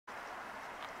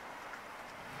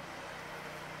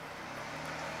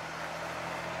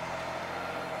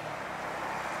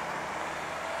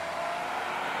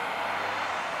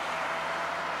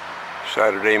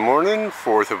Saturday morning,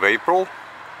 4th of April.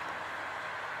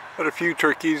 Had a few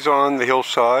turkeys on the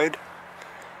hillside,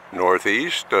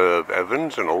 northeast of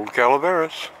Evans and Old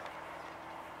Calaveras.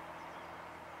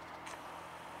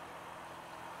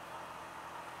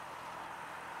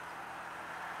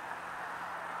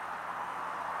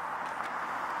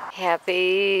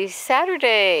 Happy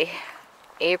Saturday,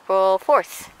 April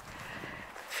 4th.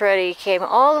 Freddie came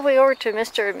all the way over to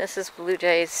Mr. and Mrs. Blue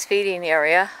Jay's feeding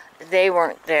area. They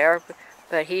weren't there,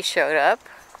 but he showed up.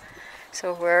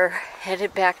 So we're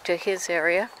headed back to his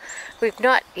area. We've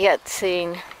not yet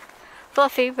seen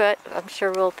Fluffy, but I'm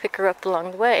sure we'll pick her up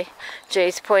along the way.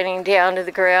 Jay's pointing down to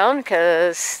the ground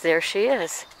because there she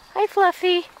is. Hi,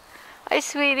 Fluffy. Hi,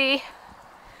 sweetie.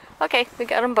 Okay, we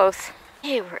got them both.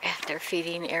 Hey, we're at their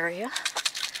feeding area.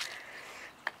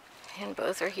 And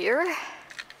both are here.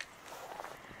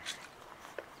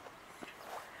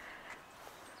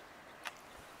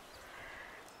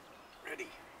 Ready.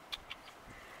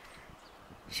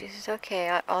 She says,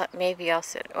 okay, maybe I'll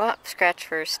sit. Oh, scratch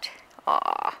first.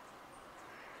 Aw.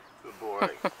 Good boy.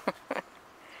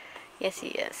 Yes, he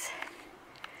is.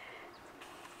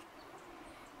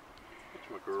 That's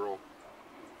my girl.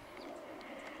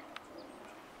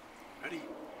 Ready.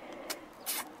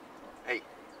 Hey.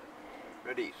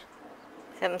 Ready.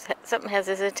 Something has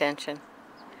his attention.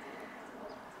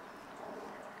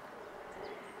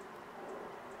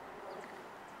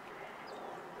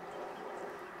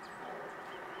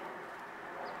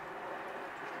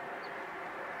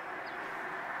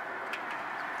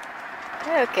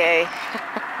 Okay.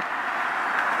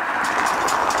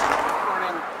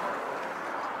 Morning.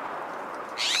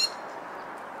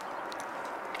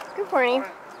 Good morning.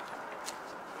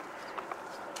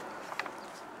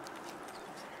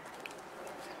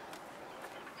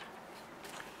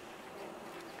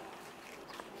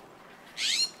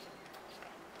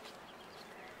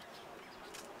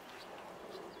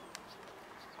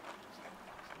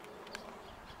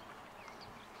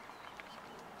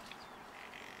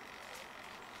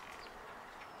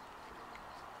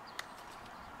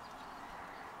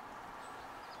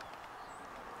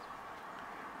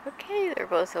 Okay, they're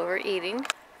both over eating.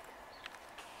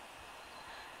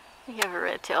 We have a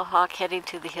red-tailed hawk heading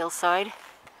to the hillside.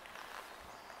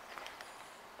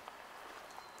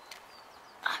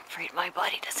 I'm afraid my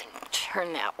body doesn't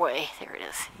turn that way. There it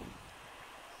is.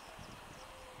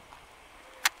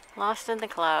 Lost in the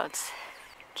clouds.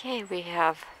 Okay, we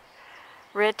have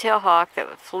red-tailed hawk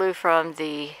that flew from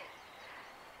the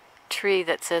tree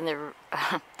that's in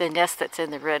the nest that's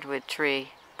in the redwood tree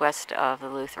west of the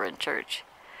Lutheran Church,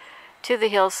 to the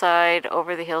hillside,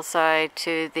 over the hillside,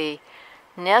 to the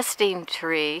nesting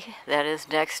tree that is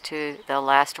next to the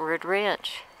Last Word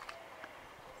Ranch.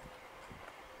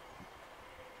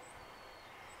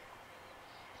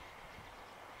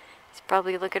 He's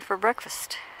probably looking for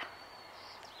breakfast.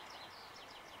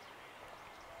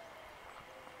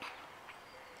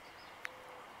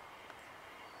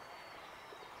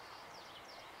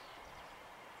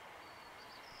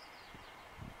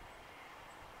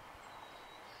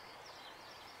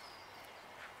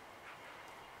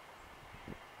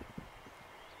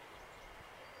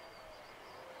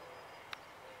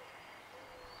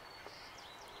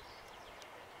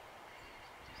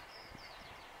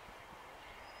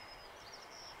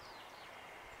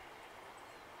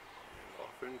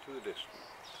 Off into the distance.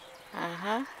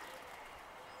 Uh-huh.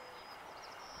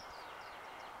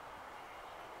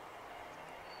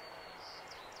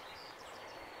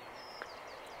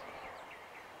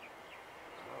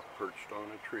 Perched on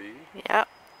a tree. Yep,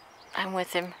 I'm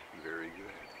with him. Very good.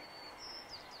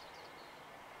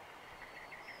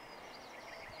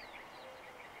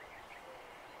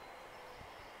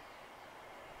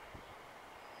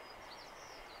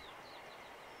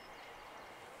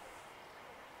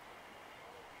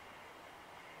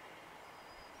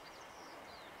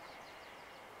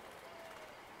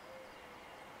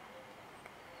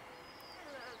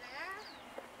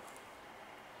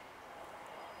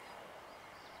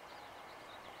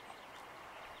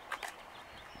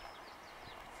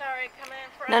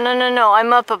 No,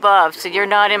 I'm up above, so you're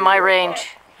not in my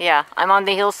range. Yeah, I'm on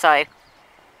the hillside.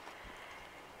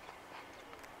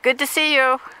 Good to see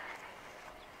you.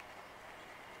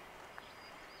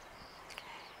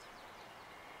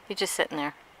 You're just sitting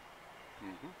there.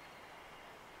 Mm-hmm.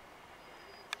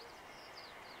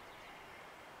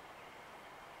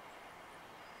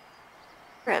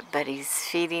 We're at Buddy's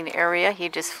feeding area. He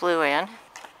just flew in.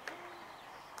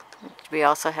 We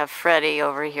also have Freddie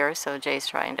over here, so Jay's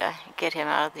trying to get him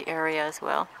out of the area as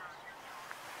well.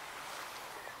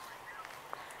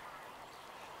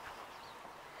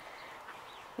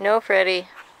 No, Freddie.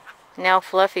 Now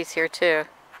Fluffy's here too.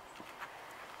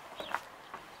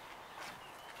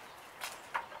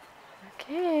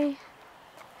 Okay.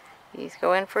 He's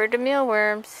going for the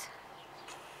mealworms.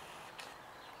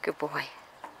 Good boy.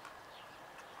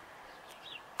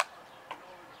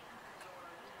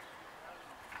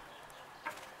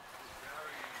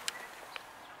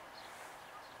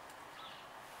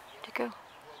 Where'd you go?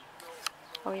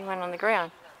 Oh, he went on the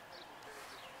ground.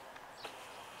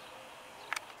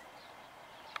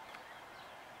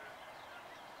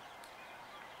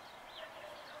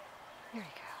 There you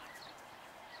go.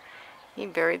 He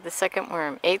buried the second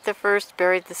worm. Ate the first,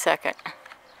 buried the second.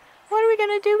 What are we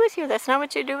going to do with you? That's not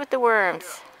what you do with the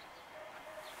worms.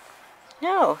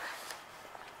 No.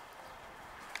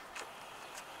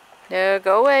 No,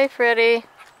 go away, Freddie.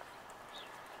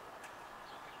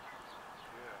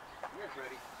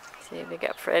 See, we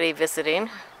got Freddie visiting.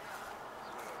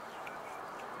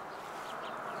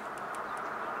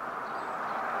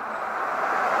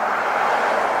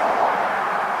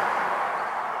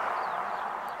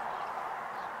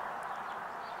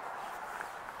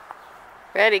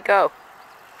 Freddie, go.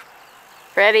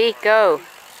 Freddie, go.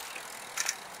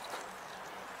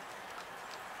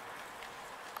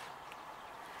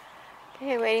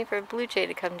 Okay, waiting for Blue Jay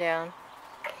to come down.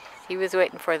 He was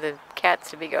waiting for the cats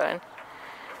to be going.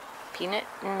 Peanut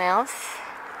and Mouse.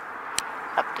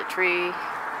 Up the tree.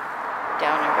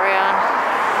 Down on ground.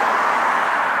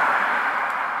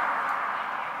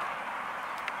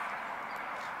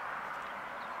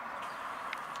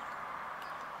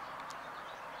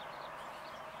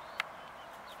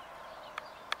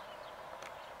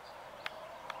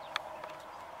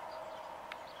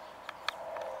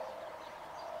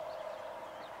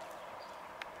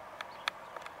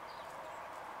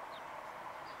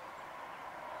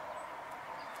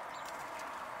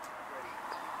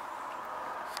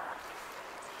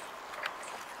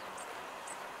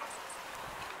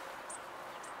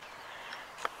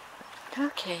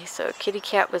 Okay, so Kitty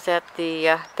Cat was at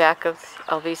the back of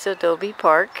Alviso Adobe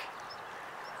Park.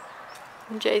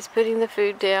 And Jay's putting the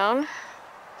food down.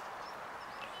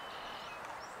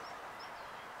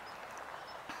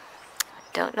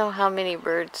 Don't know how many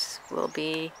birds will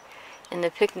be in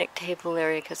the picnic table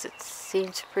area because it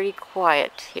seems pretty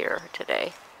quiet here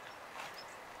today.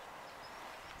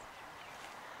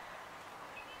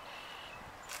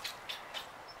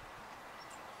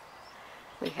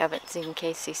 We haven't seen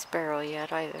Casey Sparrow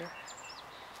yet either.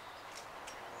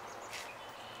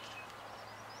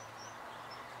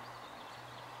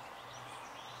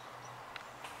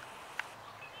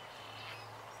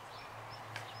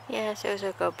 Yes, it was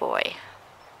a good boy.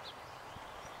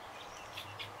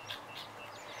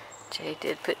 Jay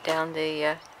did put down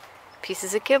the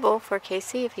pieces of kibble for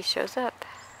Casey if he shows up.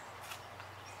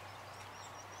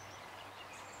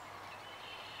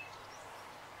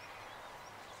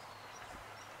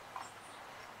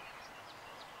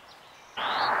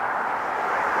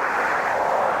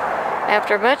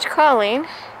 After much calling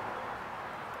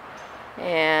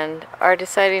and our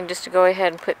deciding just to go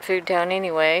ahead and put food down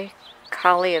anyway,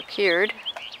 Collie appeared.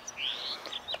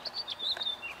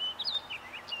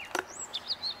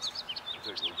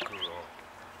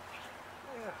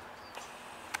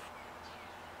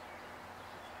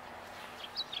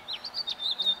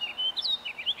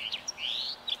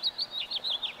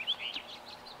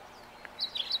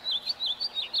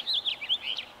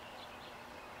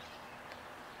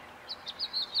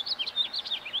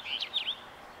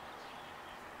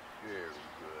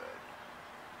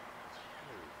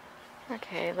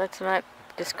 Okay, let's not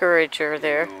discourage her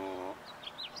there.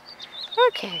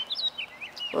 Okay,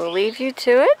 we'll leave you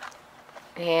to it,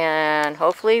 and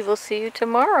hopefully we'll see you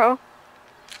tomorrow.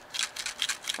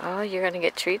 Oh, you're going to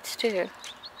get treats too.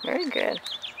 Very good.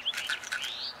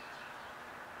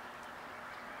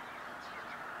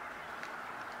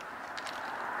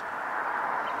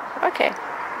 Okay.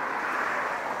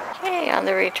 Okay, on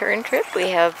the return trip we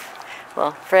have,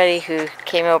 well, Freddie, who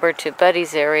came over to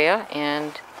Buddy's area,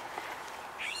 and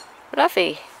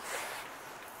Fluffy,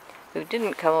 who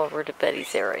didn't come over to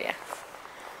Buddy's area.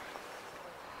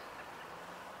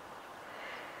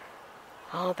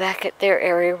 All back at their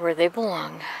area where they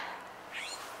belong.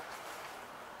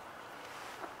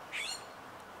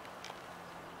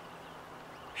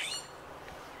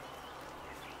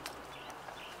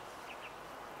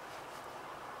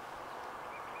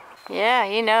 Yeah,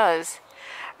 he knows.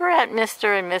 We're at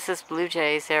Mr. and Mrs. Blue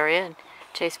Jay's area, and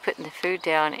Jay's putting the food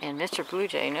down, and Mr. Blue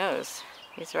Jay knows.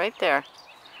 He's right there.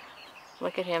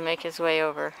 Look at him make his way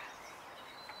over.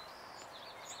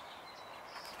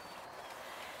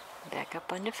 Back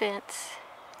up on the fence.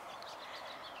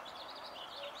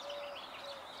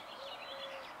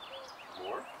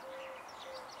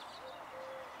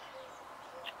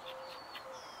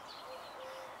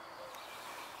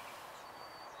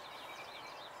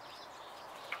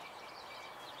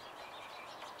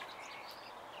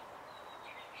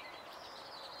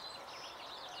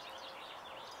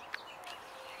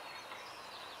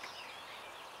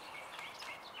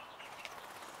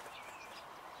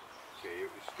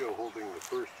 was still holding the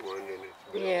first one and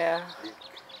it's been weak.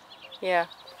 Yeah.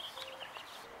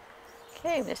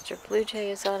 Okay, Mr. Blue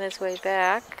Jay is on his way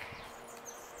back.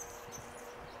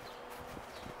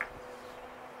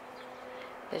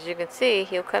 As you can see,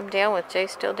 he'll come down with Jay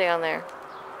still down there.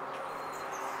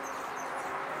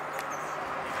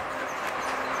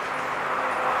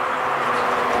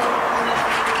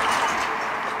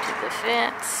 To the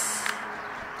fence.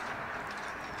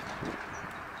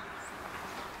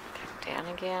 Back down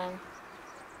again.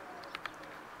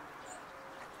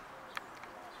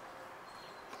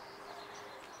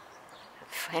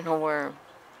 Final worm.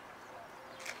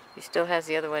 He still has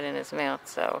the other one in his mouth,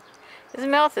 so his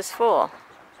mouth is full.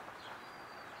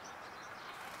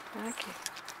 Okay.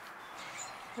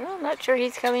 Well, I'm not sure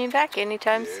he's coming back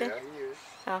anytime soon. Yeah, he is.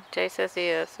 Oh, Jay says he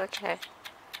is. Okay.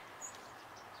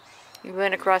 You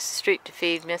went across the street to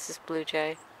feed Mrs. Blue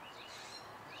Jay.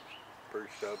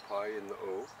 Perched up high in the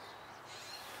oak.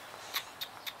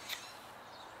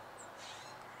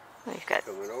 We've got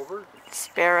coming over.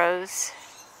 Sparrows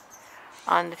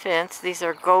on the fence. These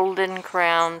are golden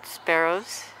crowned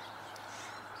sparrows.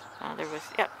 Oh,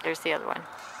 there's the other one.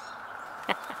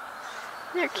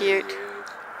 They're cute.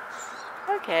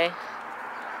 Okay.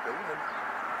 Come on.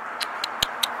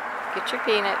 Get your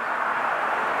peanut.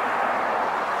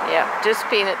 Yeah, just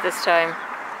peanut this time.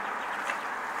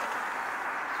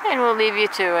 And we'll leave you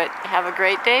to it. Have a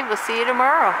great day. We'll see you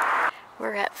tomorrow.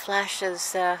 We're at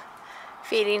Flash's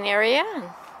feeding area,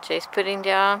 and Jay's putting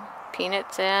down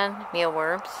peanuts and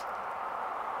mealworms.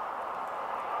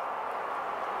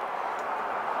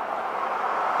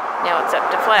 Now it's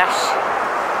up to Flash.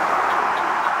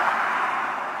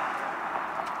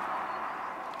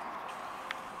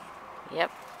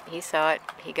 Yep, he saw it.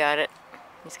 He got it.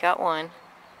 He's got one.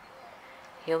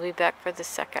 He'll be back for the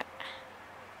second.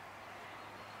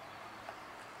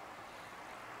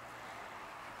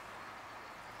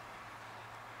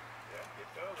 Yeah, get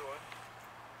the other one.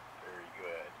 Very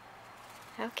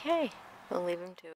good. Okay, we'll leave him to it.